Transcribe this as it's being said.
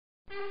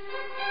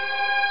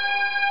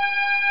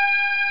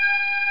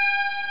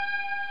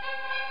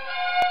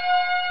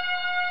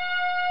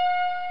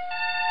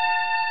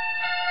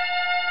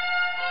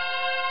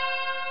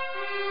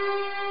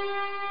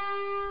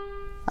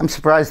I'm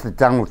surprised that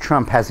Donald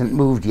Trump hasn't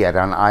moved yet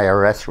on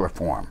IRS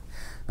reform,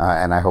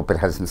 and I hope it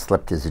hasn't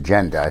slipped his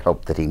agenda. I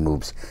hope that he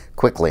moves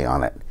quickly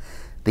on it.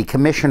 The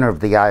commissioner of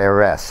the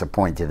IRS,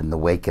 appointed in the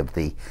wake of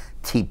the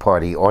Tea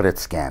Party audit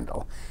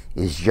scandal,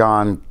 is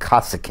John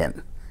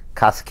Koskinen,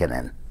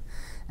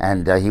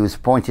 and he was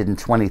appointed in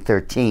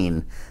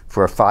 2013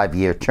 for a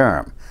 5-year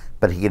term,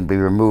 but he can be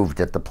removed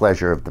at the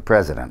pleasure of the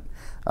president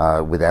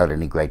without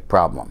any great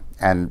problem.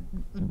 And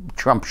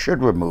Trump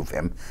should remove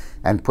him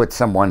and put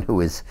someone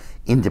who is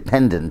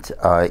independent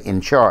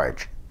in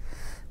charge.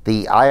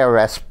 The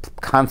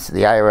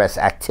IRS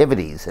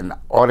activities in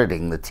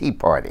auditing the Tea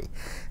Party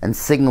and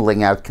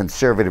signaling out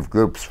conservative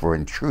groups for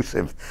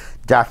intrusive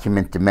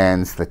document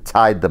demands that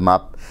tied them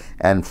up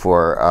and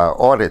for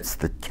audits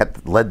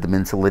that led them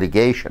into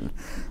litigation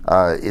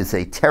is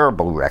a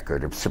terrible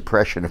record of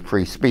suppression of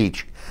free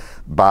speech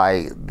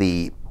by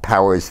the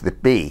powers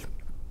that be.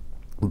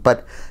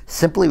 But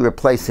simply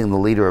replacing the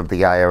leader of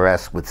the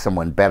IRS with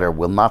someone better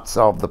will not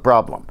solve the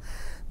problem,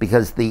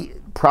 because the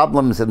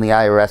problems in the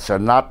IRS are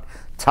not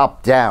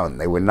top-down.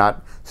 They were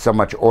not so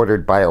much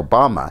ordered by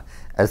Obama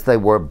as they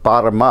were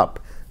bottom-up,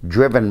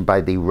 driven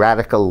by the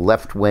radical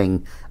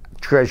left-wing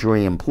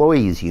Treasury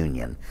Employees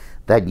Union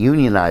that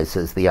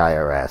unionizes the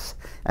IRS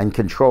and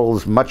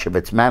controls much of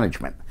its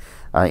management.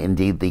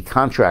 Indeed, the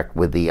contract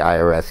with the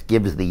IRS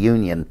gives the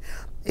union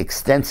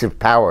extensive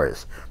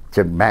powers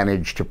to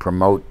manage, to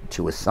promote,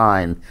 to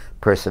assign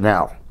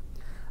personnel.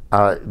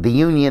 The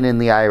union in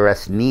the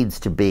IRS needs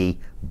to be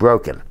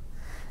broken,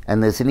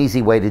 and there's an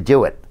easy way to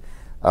do it.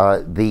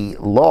 The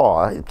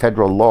law,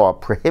 federal law,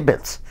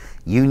 prohibits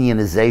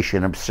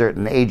unionization of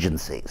certain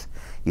agencies.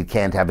 You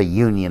can't have a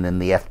union in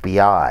the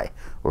FBI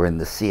or in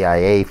the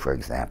CIA, for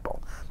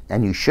example,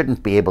 and you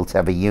shouldn't be able to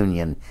have a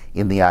union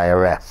in the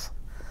IRS.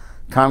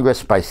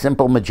 Congress, by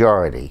simple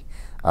majority,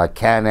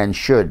 can and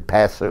should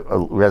pass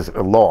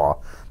a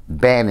law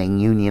banning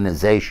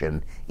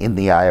unionization in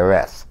the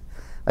IRS.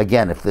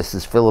 Again, if this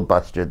is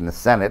filibustered in the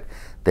Senate,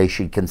 they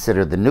should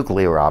consider the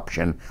nuclear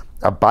option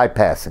of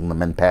bypassing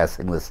them and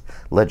passing this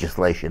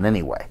legislation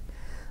anyway.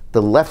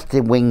 The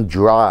left-wing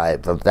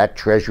drive of that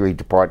Treasury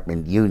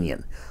Department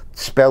union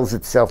spells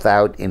itself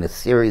out in a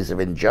series of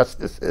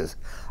injustices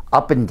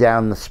up and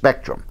down the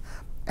spectrum,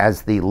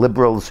 as the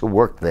liberals who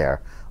work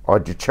there are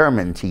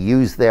determined to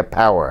use their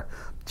power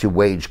to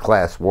wage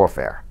class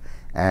warfare.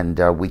 And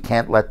we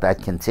can't let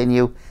that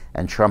continue,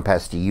 and Trump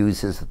has to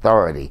use his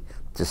authority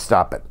to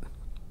stop it.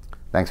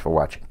 Thanks for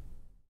watching.